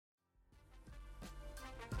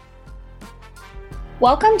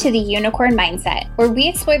Welcome to the Unicorn Mindset, where we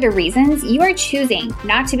explore the reasons you are choosing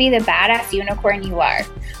not to be the badass unicorn you are.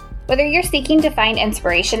 Whether you're seeking to find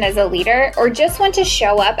inspiration as a leader or just want to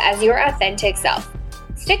show up as your authentic self,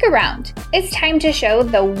 stick around. It's time to show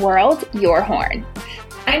the world your horn.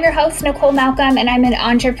 I'm your host, Nicole Malcolm, and I'm an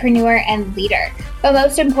entrepreneur and leader, but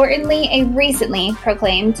most importantly, a recently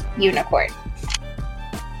proclaimed unicorn.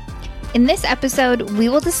 In this episode, we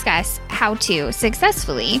will discuss how to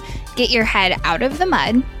successfully get your head out of the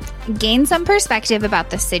mud, gain some perspective about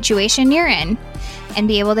the situation you're in, and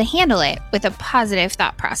be able to handle it with a positive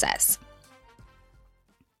thought process.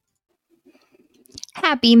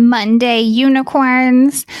 Happy Monday,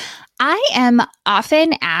 unicorns! I am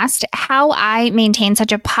often asked how I maintain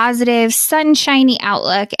such a positive, sunshiny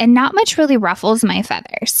outlook and not much really ruffles my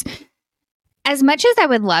feathers. As much as I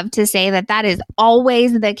would love to say that that is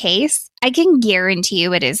always the case, I can guarantee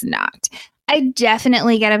you it is not. I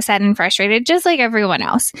definitely get upset and frustrated just like everyone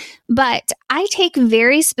else, but I take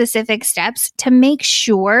very specific steps to make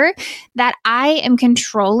sure that I am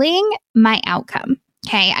controlling my outcome.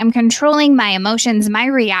 Okay, I'm controlling my emotions, my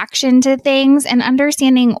reaction to things, and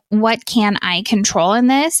understanding what can I control in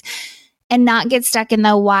this and not get stuck in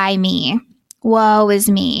the why me, woe is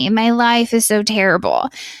me, my life is so terrible.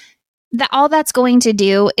 All that's going to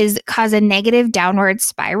do is cause a negative downward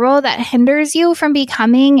spiral that hinders you from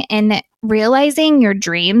becoming and realizing your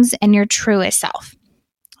dreams and your truest self.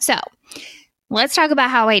 So let's talk about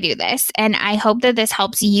how I do this. And I hope that this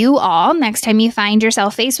helps you all next time you find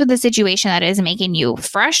yourself faced with a situation that is making you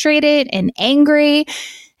frustrated and angry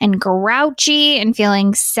and grouchy and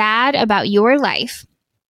feeling sad about your life.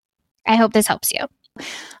 I hope this helps you.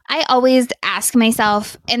 I always ask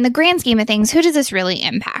myself, in the grand scheme of things, who does this really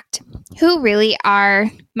impact? Who really are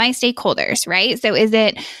my stakeholders, right? So is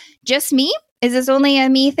it just me? Is this only a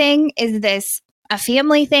me thing? Is this a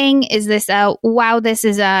family thing? Is this this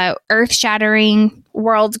is a earth-shattering,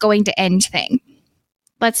 world's going to end thing?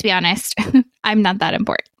 Let's be honest, I'm not that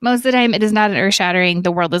important. Most of the time, it is not an earth-shattering,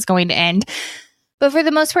 the world is going to end. But for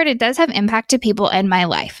the most part, it does have impact to people in my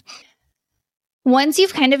life. Once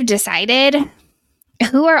you've kind of decided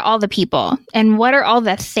who are all the people and what are all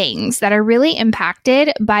the things that are really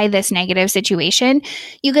impacted by this negative situation,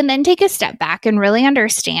 you can then take a step back and really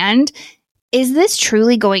understand, is this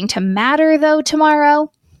truly going to matter though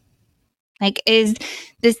tomorrow? Like, is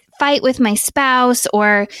this fight with my spouse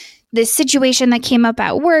or this situation that came up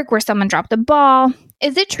at work where someone dropped the ball,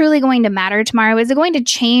 is it truly going to matter tomorrow? Is it going to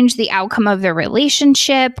change the outcome of the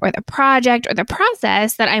relationship or the project or the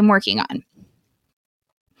process that I'm working on?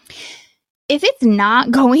 If it's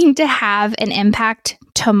not going to have an impact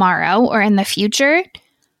tomorrow or in the future,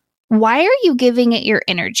 why are you giving it your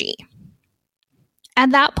energy?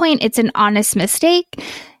 At that point, it's an honest mistake,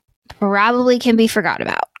 probably can be forgot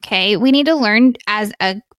about, okay? We need to learn as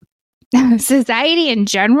a society in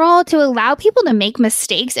general to allow people to make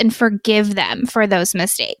mistakes and forgive them for those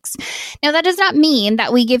mistakes. Now, that does not mean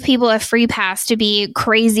that we give people a free pass to be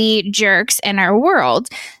crazy jerks in our world.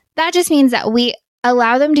 That just means that we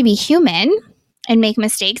allow them to be human and make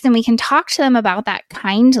mistakes, and we can talk to them about that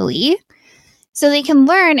kindly so they can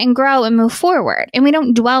learn and grow and move forward. And we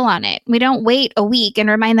don't dwell on it. We don't wait a week and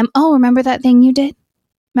remind them, oh, remember that thing you did?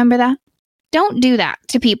 Remember that? Don't do that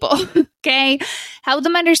to people, okay? Help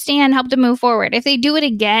them understand, help them move forward. If they do it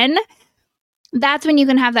again, that's when you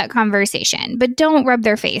can have that conversation. But don't rub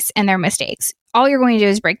their face in their mistakes. All you're going to do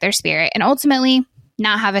is break their spirit and ultimately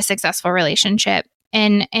not have a successful relationship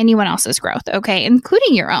and anyone else's growth, okay?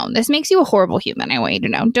 Including your own. This makes you a horrible human, I want you to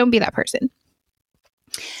know. Don't be that person.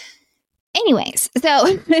 Anyways, so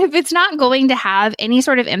if it's not going to have any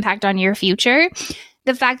sort of impact on your future,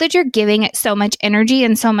 the fact that you're giving it so much energy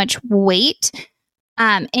and so much weight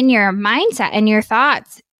in your mindset and your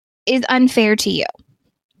thoughts is unfair to you.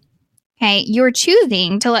 Okay? You're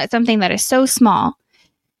choosing to let something that is so small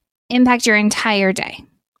impact your entire day.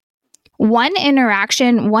 One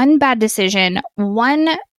interaction, one bad decision, one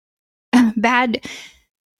bad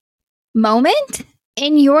moment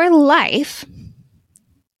in your life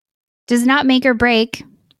does not make or break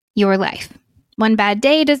your life. One bad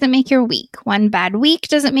day doesn't make your week. One bad week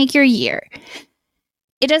doesn't make your year.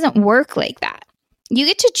 It doesn't work like that. You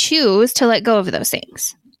get to choose to let go of those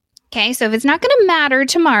things. Okay, so if it's not going to matter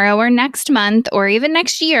tomorrow or next month or even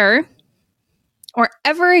next year or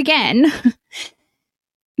ever again,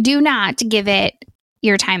 do not give it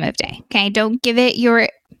your time of day, okay? Don't give it your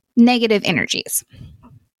negative energies.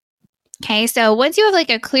 Okay, so once you have like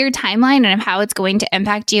a clear timeline of how it's going to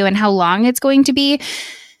impact you and how long it's going to be,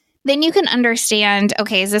 then you can understand,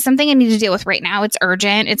 okay, is this something I need to deal with right now? It's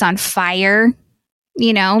urgent. It's on fire.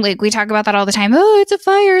 You know, like we talk about that all the time. Oh, it's a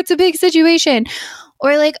fire. It's a big situation.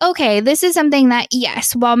 Or like, okay, this is something that,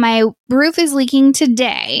 yes, while my roof is leaking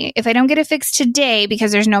today, if I don't get it fixed today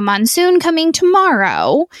because there's no monsoon coming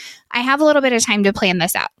tomorrow, I have a little bit of time to plan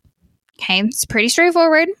this out. Okay, it's pretty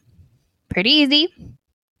straightforward, pretty easy.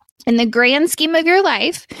 In the grand scheme of your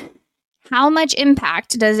life, how much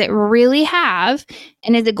impact does it really have?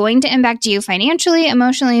 And is it going to impact you financially,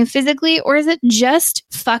 emotionally, physically, or is it just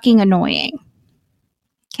fucking annoying?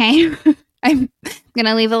 Okay, I'm going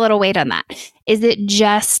to leave a little weight on that. Is it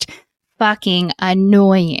just fucking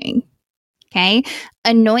annoying? Okay,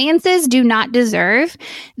 annoyances do not deserve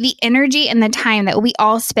the energy and the time that we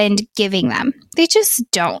all spend giving them. They just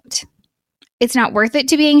don't. It's not worth it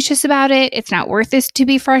to be anxious about it. It's not worth it to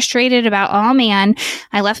be frustrated about, oh man,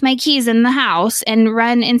 I left my keys in the house and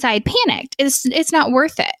run inside panicked. It's not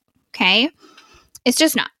worth it. Okay. It's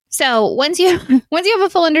just not. So once you have a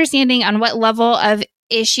full understanding on what level of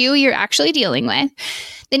issue you're actually dealing with,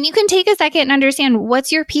 then you can take a second and understand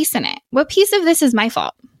what's your piece in it. What piece of this is my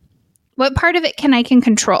fault? What part of it can I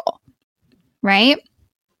control? Right?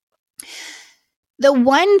 The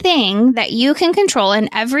one thing that you can control in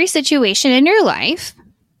every situation in your life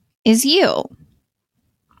is you.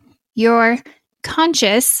 Your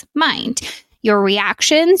conscious mind, your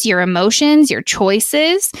reactions, your emotions, your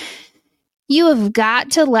choices. You have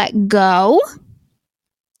got to let go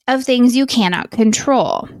of things you cannot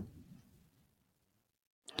control.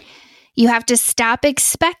 You have to stop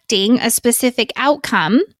expecting a specific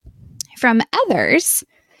outcome from others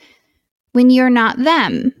when you're not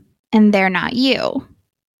them and they're not you.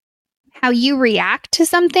 How you react to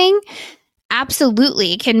something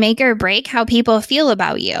absolutely can make or break how people feel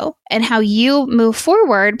about you and how you move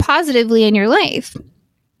forward positively in your life.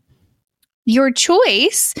 Your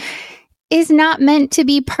choice is not meant to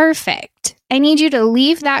be perfect. I need you to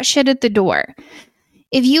leave that shit at the door.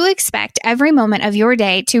 If you expect every moment of your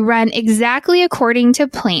day to run exactly according to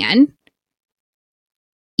plan,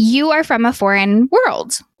 you are from a foreign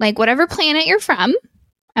world. Like whatever planet you're from,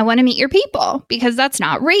 I want to meet your people because that's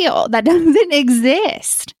not real. That doesn't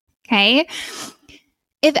exist. Okay.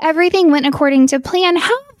 If everything went according to plan,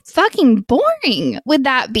 how fucking boring would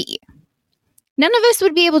that be? None of us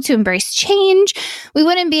would be able to embrace change. We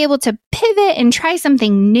wouldn't be able to pivot and try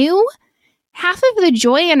something new. Half of the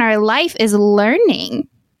joy in our life is learning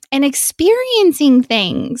and experiencing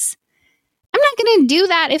things. I'm not going to do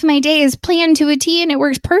that if my day is planned to a T and it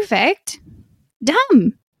works perfect.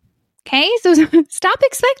 Dumb. Okay, so stop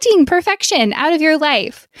expecting perfection out of your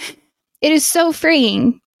life. It is so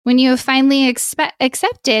freeing when you have finally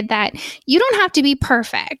accepted that you don't have to be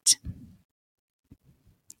perfect.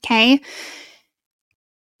 Okay?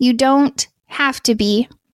 You don't have to be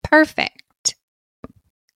perfect.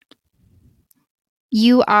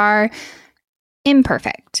 You are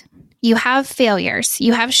imperfect. You have failures.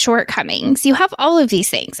 You have shortcomings. You have all of these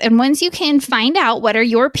things. And once you can find out what are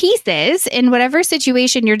your pieces in whatever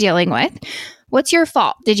situation you're dealing with, what's your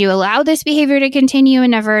fault? Did you allow this behavior to continue and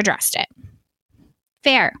never addressed it?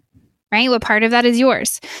 Fair, right? What part of that is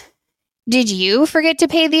yours? Did you forget to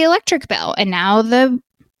pay the electric bill and now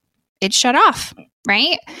it's shut off,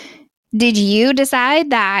 right? Did you decide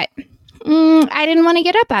that I didn't want to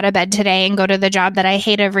get up out of bed today and go to the job that I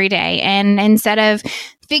hate every day. And instead of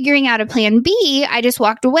figuring out a plan B, I just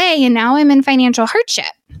walked away and now I'm in financial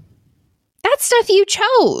hardship. That's stuff you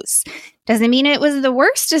chose. Doesn't mean it was the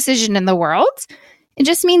worst decision in the world. It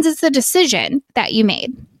just means it's the decision that you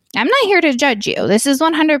made. I'm not here to judge you. This is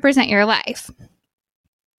 100% your life.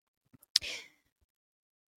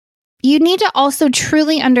 You need to also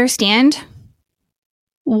truly understand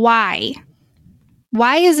why.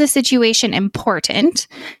 Why is this situation important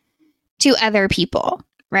to other people,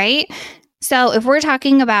 right? So if we're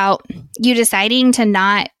talking about you deciding to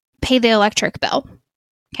not pay the electric bill,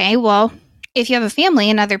 okay, well, if you have a family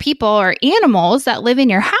and other people or animals that live in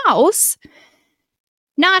your house,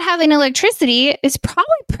 not having electricity is probably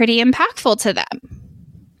pretty impactful to them.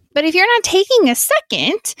 But if you're not taking a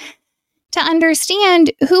second to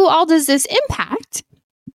understand who all does this impact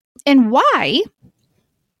and why,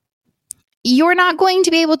 you're not going to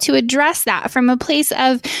be able to address that from a place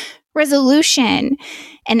of resolution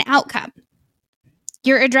and outcome.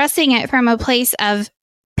 You're addressing it from a place of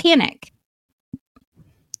panic,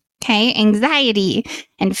 okay, anxiety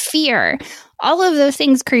and fear. All of those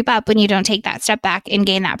things creep up when you don't take that step back and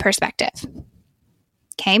gain that perspective,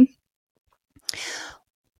 okay?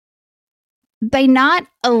 By not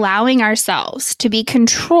allowing ourselves to be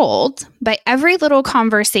controlled by every little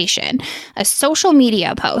conversation, a social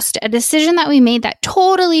media post, a decision that we made that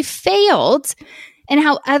totally failed, and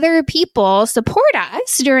how other people support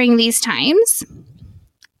us during these times,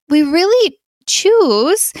 we really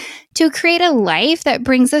choose to create a life that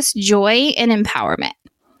brings us joy and empowerment.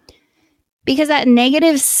 Because that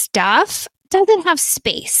negative stuff doesn't have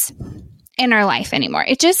space in our life anymore.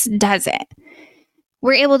 It just doesn't.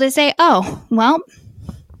 We're able to say, oh, well,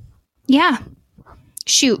 yeah,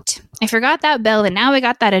 shoot, I forgot that bill and now I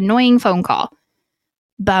got that annoying phone call.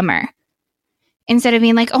 Bummer. Instead of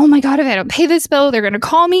being like, oh my God, if I don't pay this bill, they're going to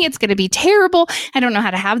call me. It's going to be terrible. I don't know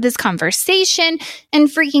how to have this conversation, and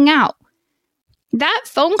freaking out. That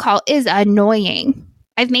phone call is annoying.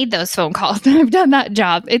 I've made those phone calls and I've done that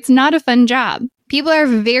job. It's not a fun job. People are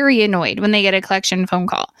very annoyed when they get a collection phone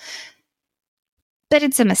call. But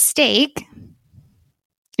it's a mistake.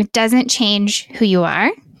 It doesn't change who you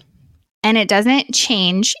are, and it doesn't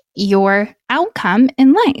change your outcome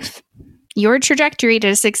in life. Your trajectory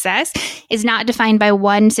to success is not defined by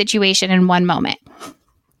one situation in one moment.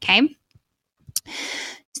 Okay?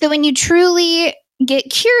 So when you truly get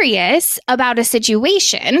curious about a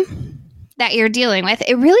situation that you're dealing with,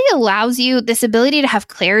 it really allows you this ability to have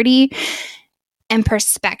clarity and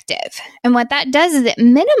perspective. And what that does is it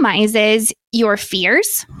minimizes your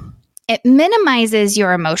fears. It minimizes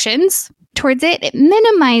your emotions towards it. It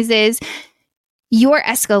minimizes your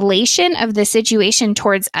escalation of the situation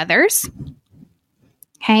towards others.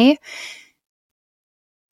 Okay?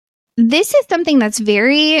 This is something that's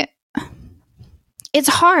it's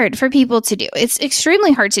hard for people to do. It's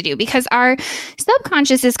extremely hard to do because our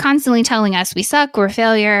subconscious is constantly telling us we suck, we're a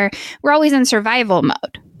failure, we're always in survival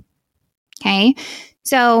mode. Okay?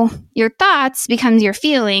 So your thoughts become your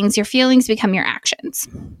feelings become your actions.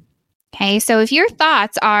 Okay? So if your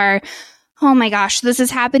thoughts are, oh my gosh, this is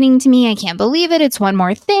happening to me, I can't believe it, it's one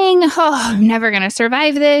more thing, oh, I'm never going to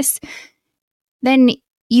survive this, then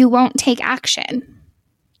you won't take action.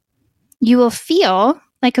 You will feel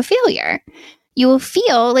like a failure. You will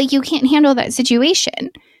feel like you can't handle that situation.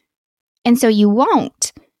 And so you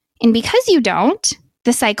won't. And because you don't,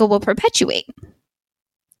 the cycle will perpetuate.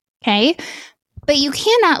 Okay? But you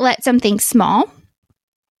cannot let something small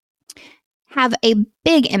have a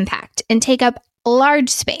big impact and take up large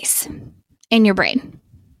space in your brain.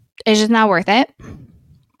 It's just not worth it.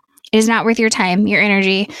 It is not worth your time, your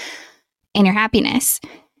energy, and your happiness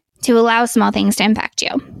to allow small things to impact you.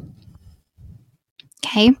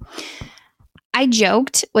 Okay? I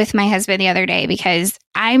joked with my husband the other day because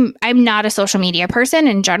I'm not a social media person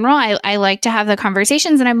in general. I like to have the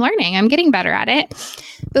conversations, and I'm learning. I'm getting better at it.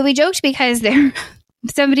 But we joked because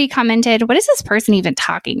somebody commented, what is this person even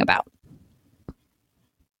talking about?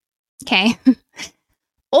 Okay.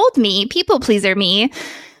 Old me, people pleaser me,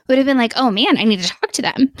 would have been like, oh man, I need to talk to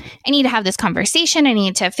them. I need to have this conversation. I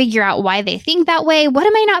need to figure out why they think that way. What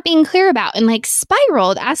am I not being clear about? And like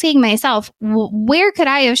spiraled asking myself, where could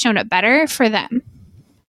I have shown up better for them?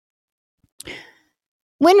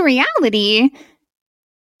 When reality,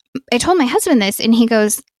 I told my husband this and he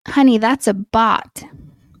goes, honey, that's a bot.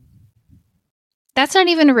 That's not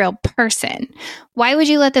even a real person. Why would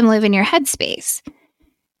you let them live in your headspace?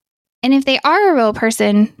 And if they are a real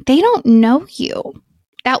person, they don't know you.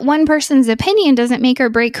 That one person's opinion doesn't make or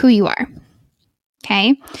break who you are.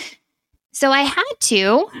 Okay? So I had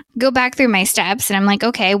to go back through my steps and I'm like,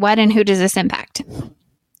 okay, what and who does this impact?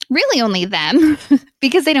 Really only them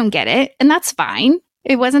because they don't get it. And that's fine.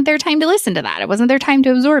 It wasn't their time to listen to that. It wasn't their time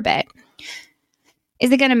to absorb it.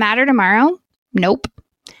 Is it going to matter tomorrow? Nope.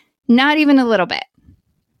 Not even a little bit.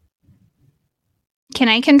 Can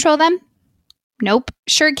I control them? Nope.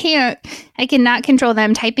 Sure can't. I cannot control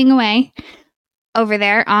them typing away over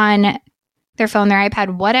there on their phone, their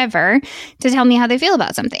iPad, whatever, to tell me how they feel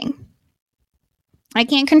about something. I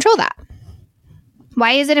can't control that.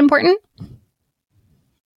 Why is it important?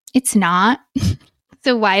 It's not.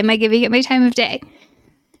 So why am I giving it my time of day?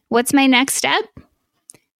 What's my next step?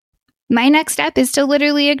 My next step is to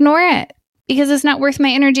literally ignore it because it's not worth my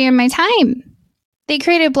energy and my time. They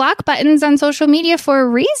created block buttons on social media for a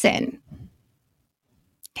reason.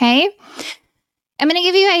 Okay? I'm going to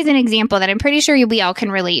give you guys an example that I'm pretty sure we all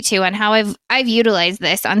can relate to on how I've utilized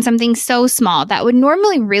this on something so small that would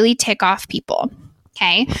normally really tick off people.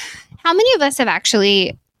 Okay? How many of us have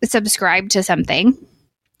actually subscribed to something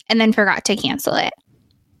and then forgot to cancel it?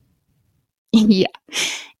 Yeah.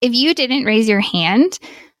 If you didn't raise your hand,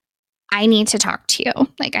 I need to talk to you.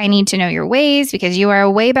 Like, I need to know your ways because you are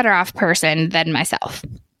a way better off person than myself.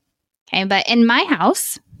 Okay? But in my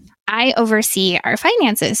house, I oversee our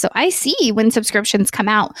finances. So I see when subscriptions come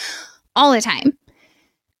out all the time.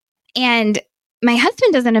 And my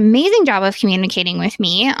husband does an amazing job of communicating with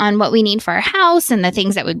me on what we need for our house and the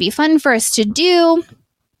things that would be fun for us to do.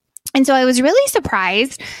 And so I was really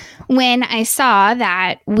surprised when I saw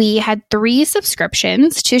that we had 3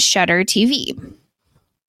 subscriptions to Shudder TV.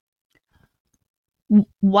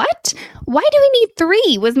 What? Why do we need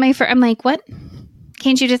 3? Was my first. I'm like, what?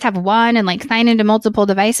 Can't you just have one and like sign into multiple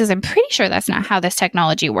devices? I'm pretty sure that's not how this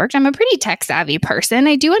technology worked. I'm a pretty tech savvy person.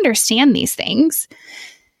 I do understand these things.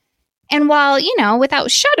 And while, without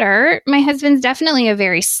Shudder, my husband's definitely a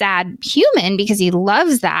very sad human because he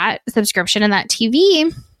loves that subscription and that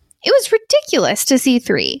TV. It was ridiculous to see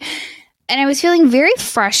 3. And I was feeling very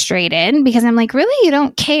frustrated because I'm like, really, you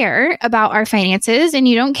don't care about our finances and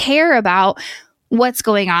you don't care about what's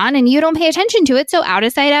going on and you don't pay attention to it. So out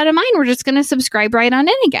of sight, out of mind, we're just going to subscribe right on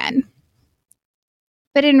in again.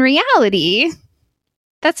 But in reality,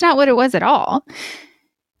 that's not what it was at all.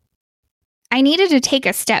 I needed to take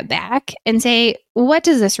a step back and say, what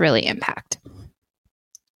does this really impact?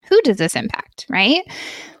 Who does this impact, right?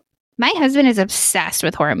 My husband is obsessed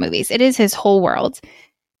with horror movies. It is his whole world.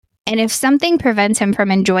 And if something prevents him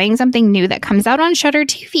from enjoying something new that comes out on Shudder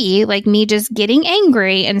TV, like me just getting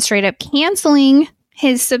angry and straight up canceling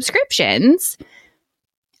his subscriptions,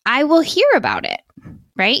 I will hear about it,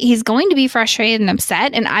 right? He's going to be frustrated and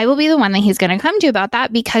upset, and I will be the one that he's going to come to about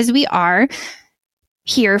that because we are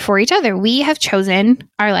here for each other. We have chosen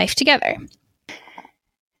our life together.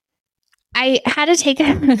 I had to take a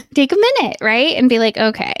minute, right? And be like,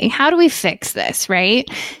 okay, how do we fix this, right?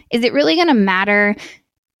 Is it really going to matter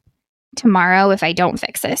tomorrow if I don't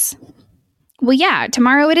fix this? Well, yeah,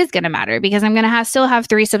 tomorrow it is going to matter because I'm going to still have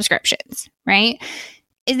 3 subscriptions, right?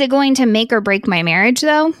 Is it going to make or break my marriage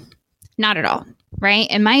though? Not at all, right?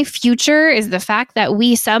 And my future is the fact that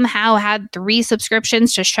we somehow had 3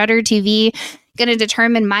 subscriptions to Shudder TV going to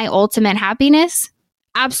determine my ultimate happiness?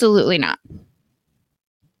 Absolutely not.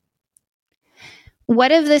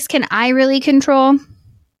 What of this can I really control?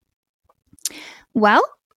 Well,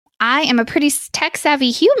 I am a pretty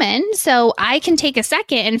tech-savvy human, so I can take a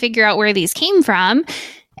second and figure out where these came from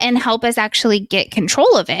and help us actually get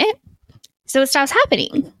control of it so it stops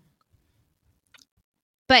happening.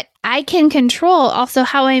 But I can control also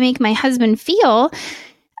how I make my husband feel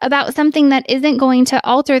about something that isn't going to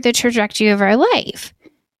alter the trajectory of our life.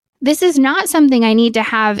 This is not something I need to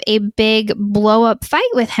have a big blow-up fight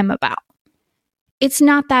with him about. It's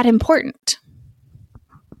not that important.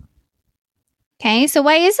 Okay, so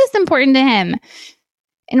why is this important to him?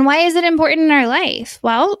 And why is it important in our life?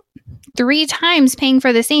 Well, 3 times paying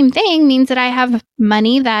for the same thing means that I have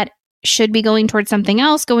money that should be going towards something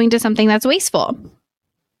else, going to something that's wasteful.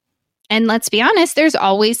 And let's be honest, there's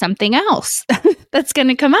always something else that's going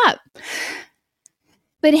to come up.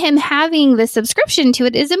 But him having the subscription to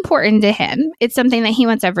it is important to him. It's something that he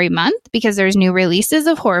wants every month because there's new releases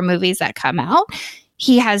of horror movies that come out.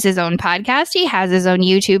 He has his own podcast. He has his own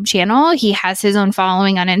YouTube channel. He has his own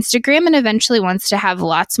following on Instagram and eventually wants to have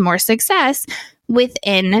lots more success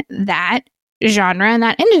within that genre and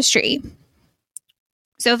that industry.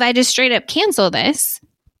 So if I just straight up cancel this,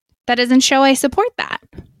 that doesn't show I support that,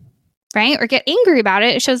 right? Or get angry about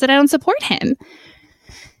it, it shows that I don't support him.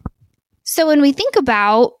 So when we think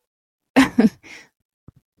about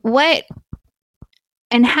what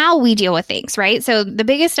and how we deal with things, right? So the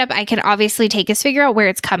biggest step I can obviously take is figure out where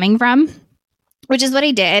it's coming from, which is what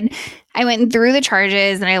I did. I went through the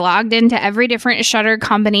charges and I logged into every different Shudder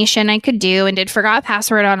combination I could do and did forgot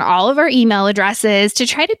password on all of our email addresses to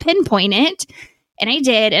try to pinpoint it. And I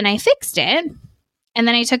did, and I fixed it. And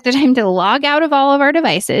then I took the time to log out of all of our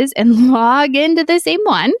devices and log into the same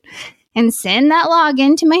one and send that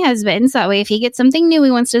login to my husband. So that way, if he gets something new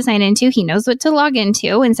he wants to sign into, he knows what to log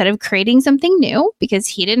into instead of creating something new because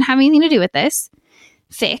he didn't have anything to do with this.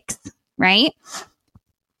 Fix, right?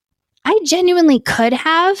 I genuinely could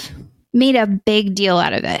have made a big deal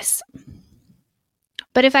out of this.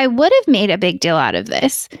 But if I would have made a big deal out of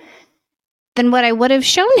this, then what I would have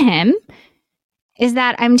shown him is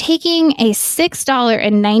that I'm taking a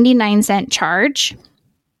 $6.99 charge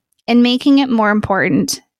and making it more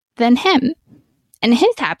important than him and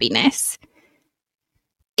his happiness.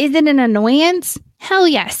 Is it an annoyance? Hell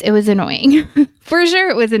yes, it was annoying. For sure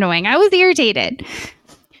it was annoying. I was irritated.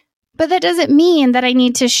 But that doesn't mean that I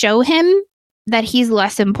need to show him that he's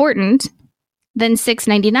less important than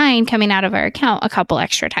 $6.99 coming out of our account a couple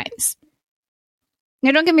extra times.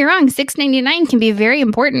 Now, don't get me wrong, $6.99 can be very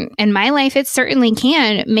important. In my life, it certainly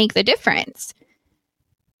can make the difference.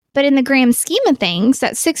 But in the grand scheme of things,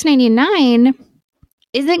 that $6.99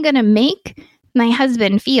 isn't going to make my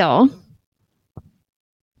husband feel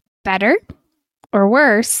better or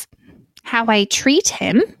worse. How I treat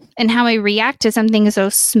him and how I react to something so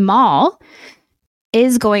small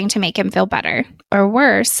is going to make him feel better or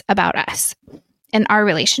worse about us. in our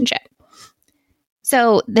relationship.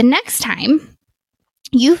 So the next time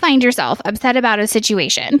you find yourself upset about a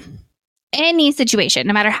situation, any situation,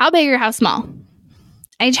 no matter how big or how small,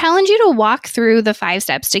 I challenge you to walk through the 5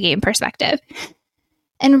 steps to gain perspective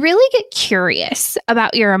and really get curious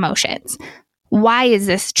about your emotions. Why is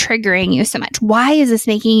this triggering you so much? Why is this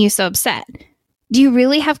making you so upset? Do you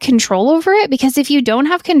really have control over it? Because if you don't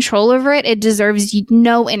have control over it, it deserves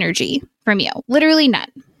no energy from you. Literally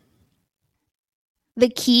none. The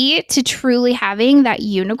key to truly having that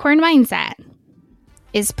unicorn mindset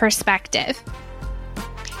is perspective.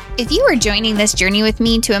 If you are joining this journey with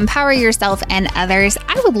me to empower yourself and others,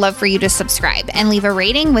 I would love for you to subscribe and leave a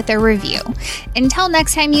rating with a review. Until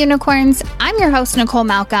next time, unicorns, I'm your host, Nicole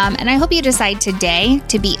Malcolm, and I hope you decide today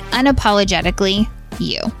to be unapologetically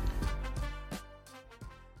you.